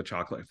Charlie and the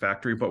Chocolate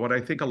Factory. But what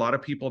I think a lot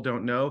of people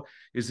don't know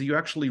is that you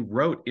actually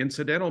wrote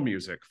incidental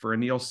music for a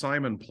Neil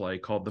Simon play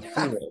called The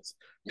Fools,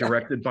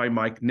 directed by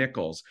Mike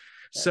Nichols.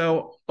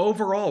 So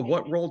overall,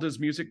 what role does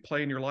music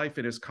play in your life,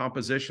 and is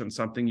composition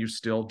something you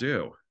still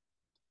do?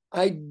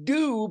 I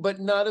do, but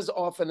not as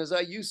often as I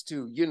used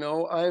to. You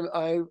know,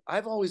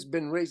 I've always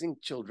been raising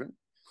children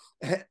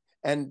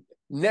and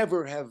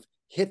never have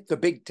hit the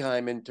big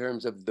time in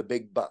terms of the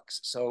big bucks.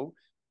 So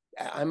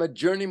I'm a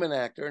journeyman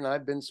actor, and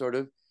I've been sort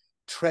of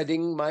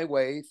treading my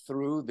way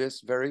through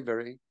this very,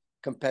 very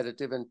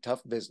competitive and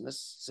tough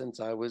business since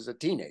I was a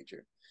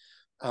teenager,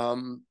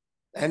 and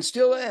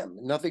still am.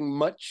 Nothing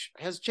much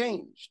has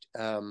changed.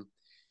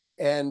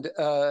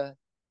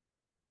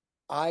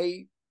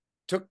 I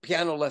took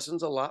piano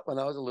lessons a lot when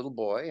I was a little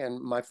boy,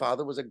 and my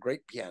father was a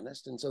great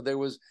pianist, and so there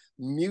was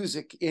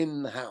music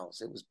in the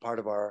house. It was part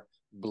of our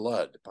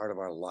blood, part of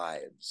our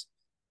lives.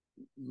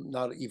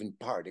 Not even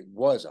part, it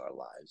was our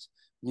lives.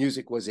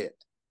 Music was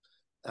it.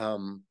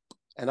 And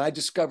I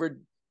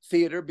discovered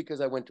theater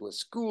because I went to a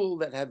school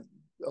that had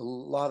a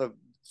lot of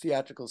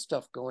theatrical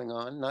stuff going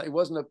on. Now, it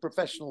wasn't a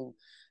professional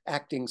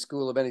acting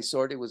school of any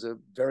sort. It was a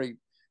very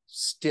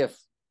stiff,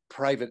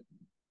 private,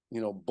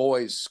 you know,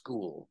 boys'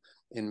 school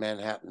in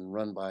Manhattan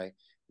run by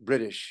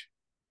British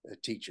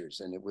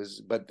teachers. And it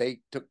was, but they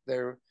took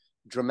their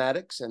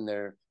dramatics and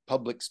their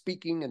public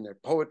speaking and their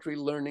poetry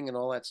learning and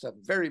all that stuff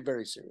very,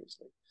 very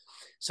seriously.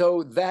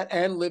 So that,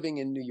 and living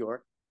in New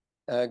York,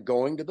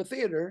 going to the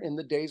theater in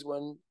the days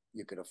when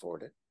you could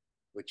afford it,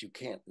 which you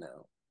can't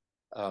now.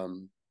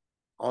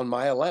 On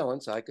my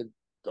allowance, I could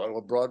go to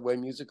a Broadway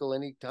musical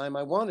anytime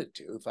I wanted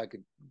to, if I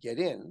could get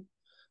in.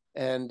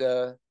 And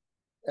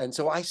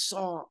so I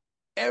saw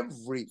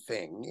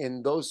everything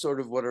in those sort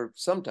of what are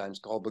sometimes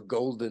called the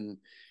golden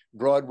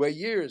Broadway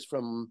years,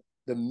 from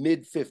the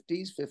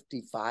mid-50s,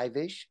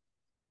 55-ish,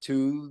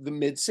 to the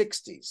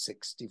mid-60s.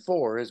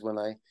 64 is when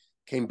I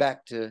came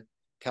back to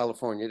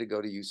California to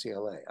go to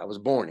UCLA. I was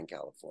born in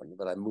California,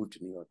 but I moved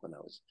to New York when I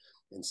was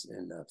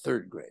in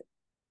third grade.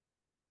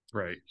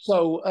 Right.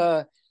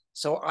 So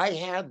I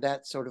had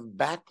that sort of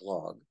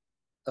backlog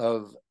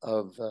of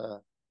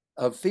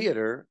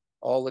theater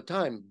all the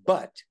time,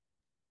 but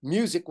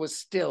music was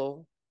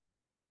still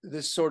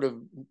this sort of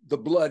the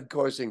blood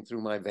coursing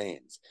through my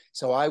veins.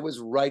 So I was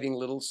writing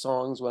little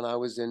songs when I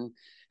was in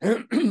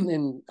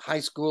in high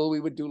school. We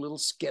would do little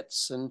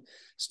skits and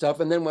stuff,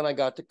 and then when I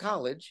got to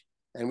college,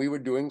 and we were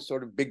doing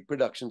sort of big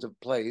productions of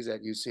plays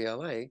at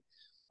UCLA,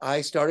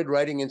 I started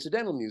writing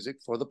incidental music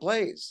for the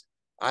plays.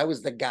 I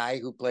was the guy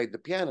who played the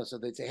piano. So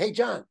they'd say, "Hey,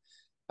 John,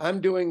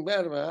 I'm doing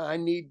that. I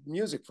need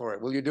music for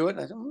it. Will you do it?" And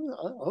I said,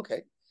 "Oh,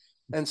 okay."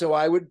 And so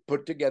I would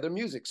put together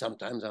music,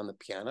 sometimes on the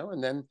piano.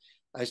 And then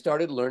I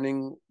started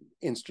learning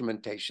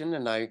instrumentation,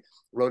 and I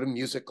wrote a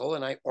musical,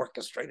 and I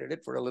orchestrated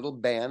it for a little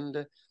band,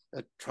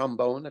 a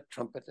trombone, a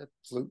trumpet, a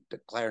flute, a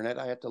clarinet.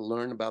 I had to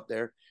learn about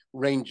their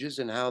ranges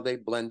and how they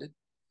blended.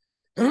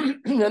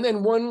 And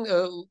then one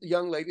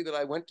young lady that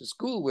I went to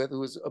school with, who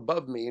was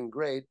above me in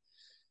grade,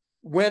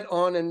 went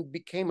on and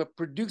became a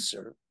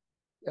producer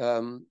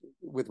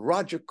with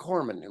Roger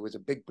Corman, who was a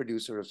big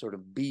producer of sort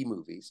of B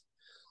movies.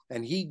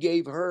 And he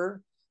gave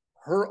her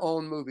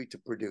own movie to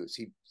produce.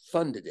 He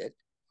funded it,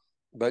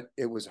 but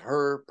it was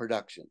her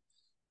production.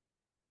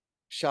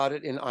 Shot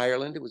it in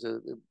Ireland. It was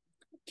a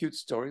cute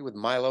story with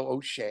Milo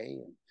O'Shea.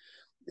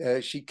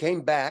 And she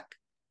came back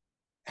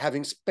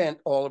having spent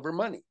all of her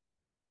money.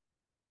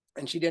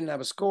 And she didn't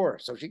have a score.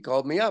 So she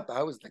called me up.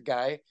 I was the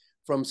guy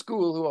from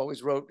school who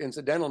always wrote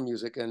incidental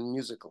music and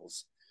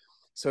musicals.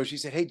 So she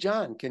said, hey,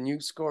 John, can you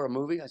score a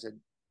movie? I said,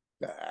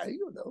 I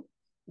don't know.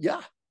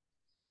 Yeah.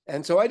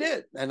 And so I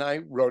did. And I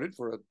wrote it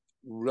for a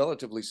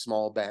relatively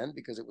small band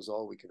because it was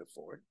all we could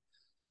afford.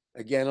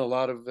 Again, a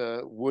lot of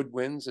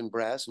woodwinds and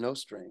brass, no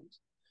strings.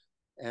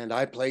 And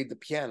I played the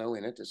piano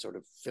in it to sort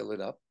of fill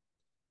it up.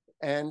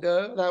 And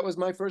that was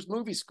my first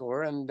movie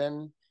score. And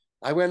then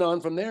I went on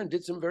from there and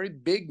did some very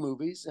big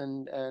movies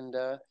and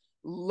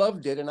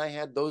loved it. And I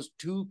had those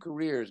two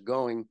careers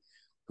going.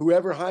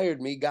 Whoever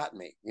hired me got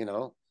me, you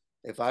know.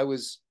 If I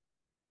was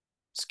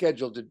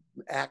scheduled to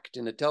act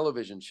in a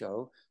television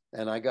show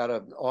and I got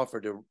an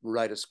offer to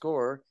write a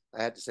score,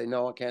 I had to say,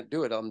 no, I can't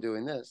do it. I'm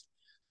doing this.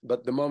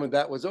 But the moment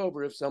that was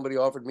over, if somebody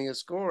offered me a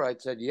score,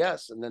 I'd said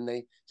yes. And then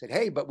they said,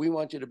 hey, but we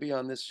want you to be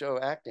on this show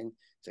acting.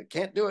 I said,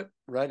 can't do it,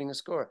 writing a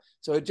score.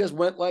 So it just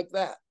went like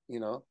that, you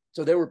know.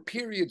 So there were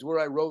periods where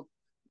I wrote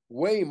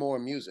way more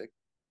music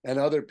and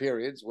other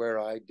periods where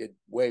I did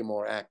way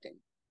more acting.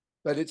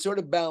 But it sort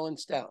of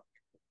balanced out.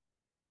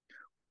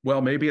 Well,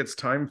 maybe it's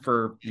time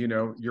for, you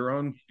know, your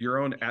own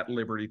At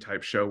Liberty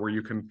type show where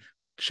you can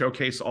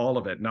showcase all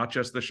of it, not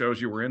just the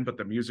shows you were in, but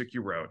the music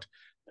you wrote.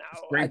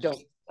 No,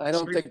 I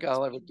don't think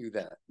I'll ever do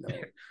that. No.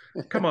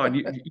 Come on,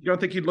 you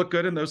don't think you'd look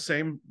good in those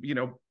same, you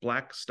know,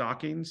 black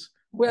stockings?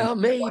 Well,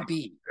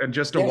 maybe. And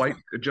just a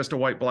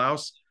white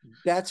blouse.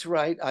 That's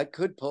right. I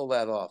could pull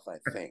that off, I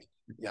think.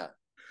 Yeah.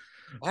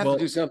 I have to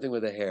do something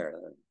with the hair.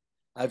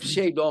 I've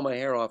shaved all my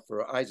hair off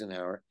for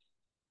Eisenhower.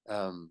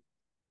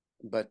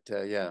 But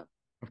yeah.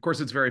 Of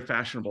course, it's very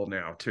fashionable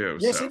now too.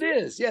 Yes, so. It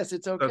is. Yes,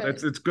 it's okay.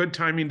 So it's good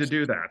timing to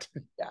do that.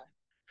 Yeah.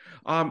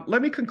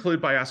 Let me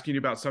conclude by asking you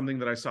about something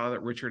that I saw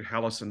that Richard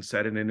Hellesen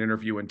said in an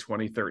interview in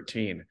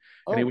 2013.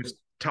 And he was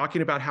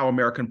talking about how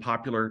American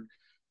popular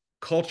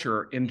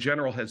culture in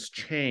general has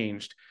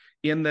changed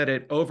in that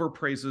it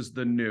overpraises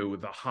the new,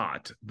 the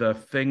hot, the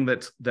thing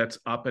that's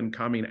up and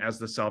coming as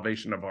the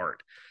salvation of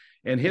art.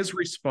 And his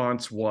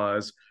response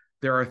was,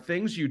 there are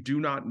things you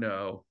do not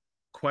know,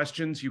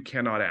 questions you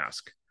cannot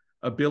ask,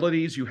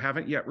 abilities you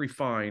haven't yet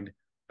refined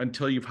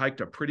until you've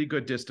hiked a pretty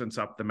good distance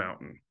up the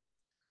mountain.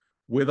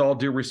 With all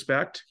due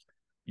respect,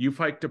 you've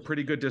hiked a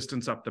pretty good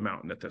distance up the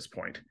mountain at this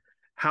point.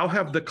 How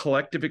have the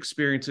collective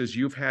experiences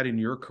you've had in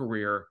your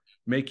career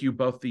make you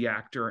both the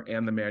actor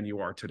and the man you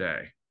are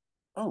today?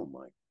 Oh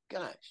my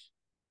gosh.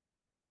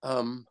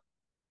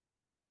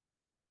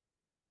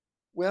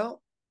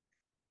 Well,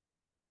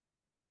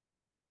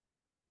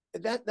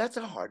 that's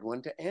a hard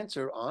one to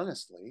answer,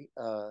 honestly.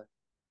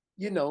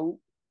 You know,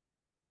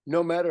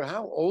 no matter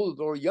how old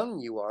or young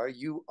you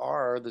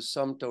are the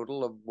sum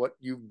total of what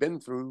you've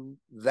been through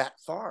that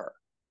far.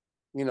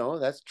 You know,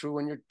 that's true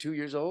when you're 2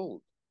 years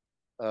old.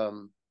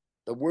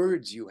 The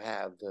words you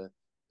have,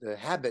 the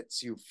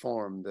habits you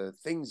form, the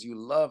things you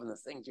love and the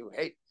things you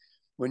hate.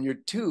 When you're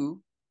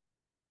 2,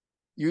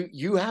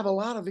 you have a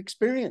lot of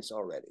experience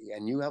already,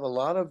 and you have a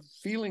lot of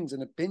feelings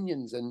and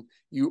opinions, and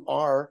you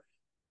are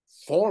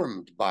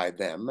formed by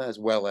them as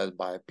well as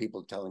by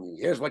people telling you,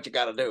 here's what you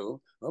got to do.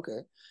 Okay.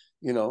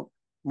 You know,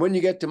 when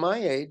you get to my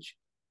age,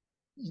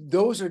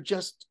 those are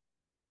just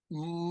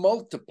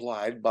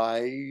multiplied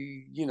by,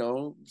 you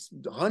know,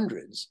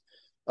 hundreds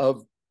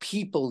of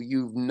people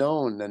you've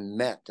known and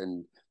met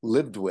and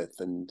lived with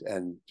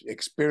and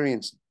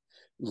experienced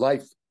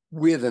life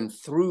with and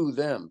through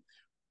them.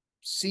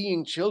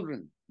 Seeing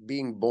children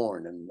being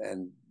born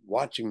and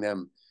watching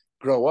them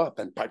grow up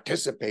and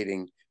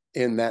participating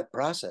in that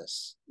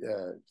process,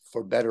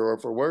 for better or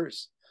for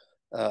worse.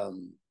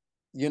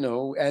 You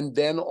know, and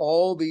then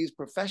all these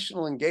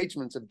professional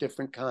engagements of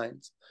different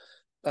kinds.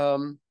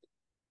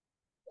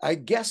 I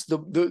guess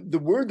the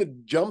word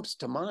that jumps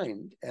to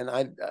mind, and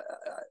I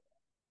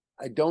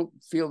don't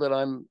feel that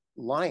I'm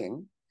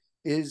lying,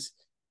 is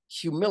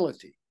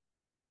humility.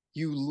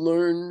 You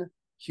learn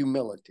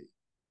humility.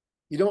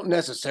 You don't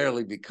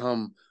necessarily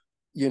become,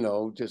 you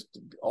know, just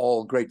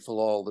all grateful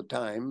all the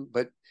time,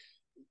 but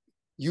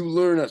you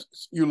learn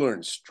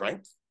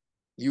strength.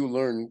 You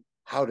learn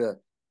how to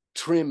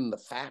trim the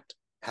fat,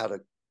 how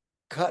to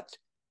cut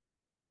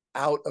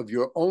out of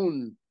your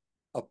own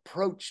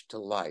approach to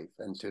life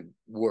and to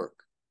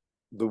work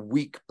the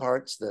weak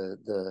parts,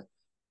 the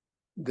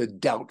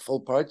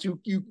doubtful parts.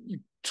 You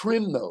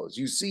trim those.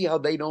 You see how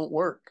they don't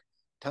work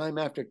time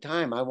after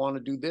time. I want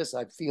to do this,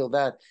 I feel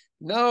that.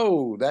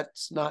 No,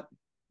 that's not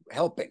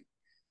helping.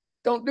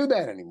 Don't do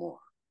that anymore.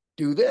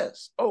 Do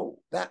this. Oh,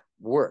 that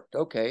worked.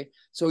 Okay.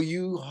 So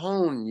you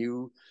hone,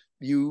 you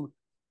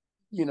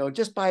know,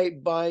 just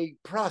by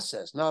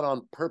process, not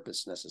on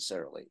purpose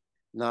necessarily,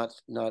 not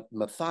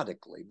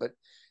methodically, but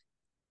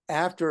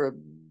after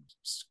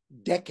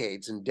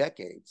decades and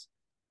decades,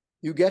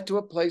 you get to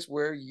a place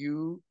where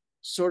you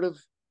sort of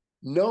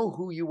know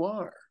who you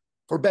are,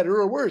 for better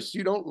or worse.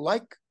 You don't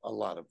like a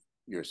lot of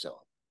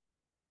yourself,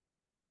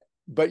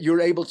 but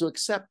you're able to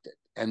accept it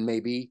and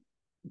maybe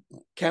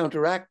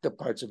counteract the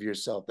parts of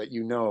yourself that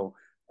you know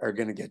are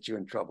going to get you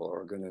in trouble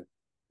or going to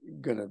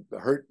gonna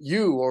hurt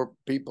you or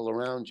people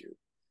around you.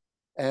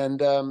 And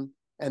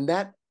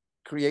that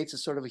creates a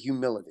sort of a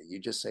humility. You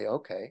just say,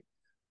 okay,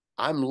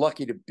 I'm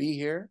lucky to be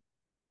here.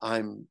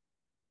 I'm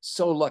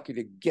so lucky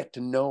to get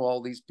to know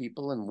all these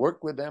people and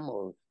work with them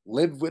or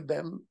live with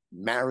them,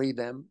 marry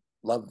them,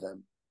 love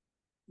them,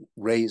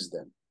 raise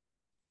them.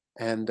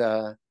 And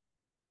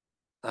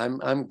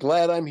I'm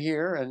glad I'm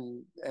here,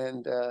 and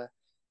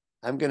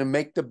I'm going to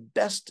make the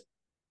best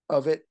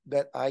of it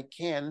that I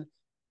can,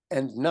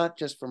 and not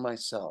just for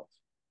myself,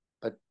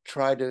 but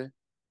try to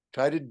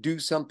do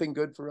something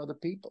good for other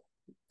people,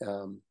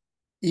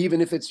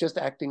 even if it's just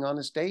acting on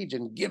a stage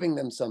and giving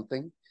them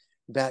something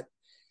that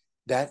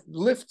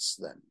lifts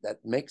them, that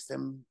makes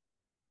them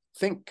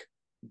think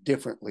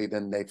differently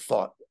than they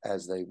thought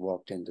as they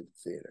walked into the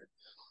theater.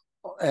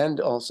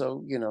 And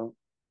also,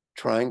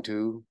 trying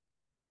to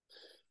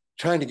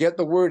get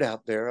the word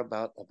out there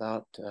about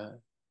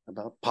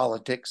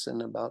politics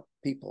and about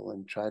people,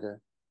 and try to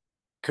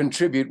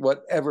contribute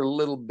whatever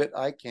little bit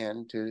I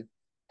can to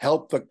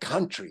help the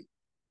country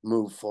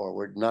move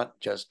forward, not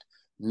just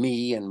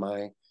me and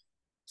my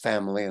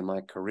family and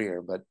my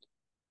career, but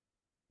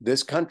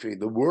this country,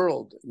 the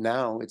world.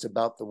 Now it's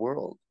about the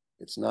world.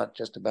 It's not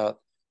just about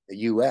the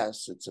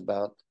US, it's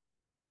about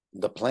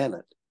the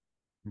planet.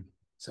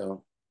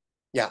 So,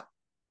 yeah.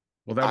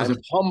 Well, I'm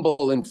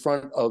humble in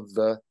front of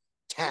the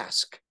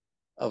task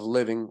of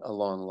living a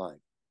long life.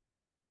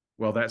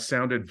 Well, that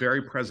sounded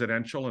very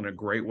presidential and a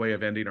great way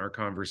of ending our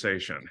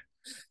conversation.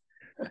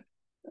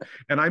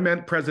 And I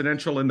meant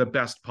presidential in the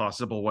best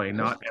possible way,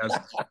 not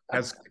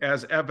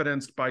as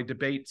evidenced by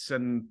debates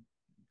and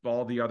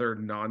all the other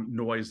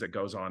noise that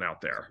goes on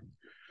out there.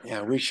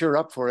 Yeah, we're sure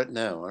up for it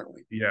now, aren't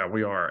we? Yeah,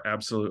 we are.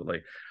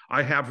 Absolutely.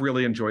 I have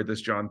really enjoyed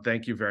this, John.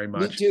 Thank you very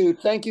much. Me too.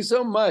 Thank you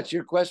so much.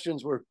 Your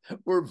questions were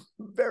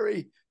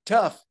very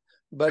tough,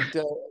 but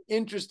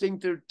interesting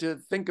to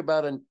think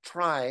about and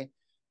try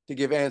to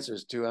give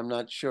answers to. I'm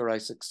not sure I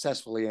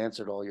successfully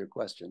answered all your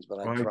questions, but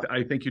I tried.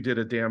 I think you did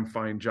a damn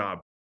fine job.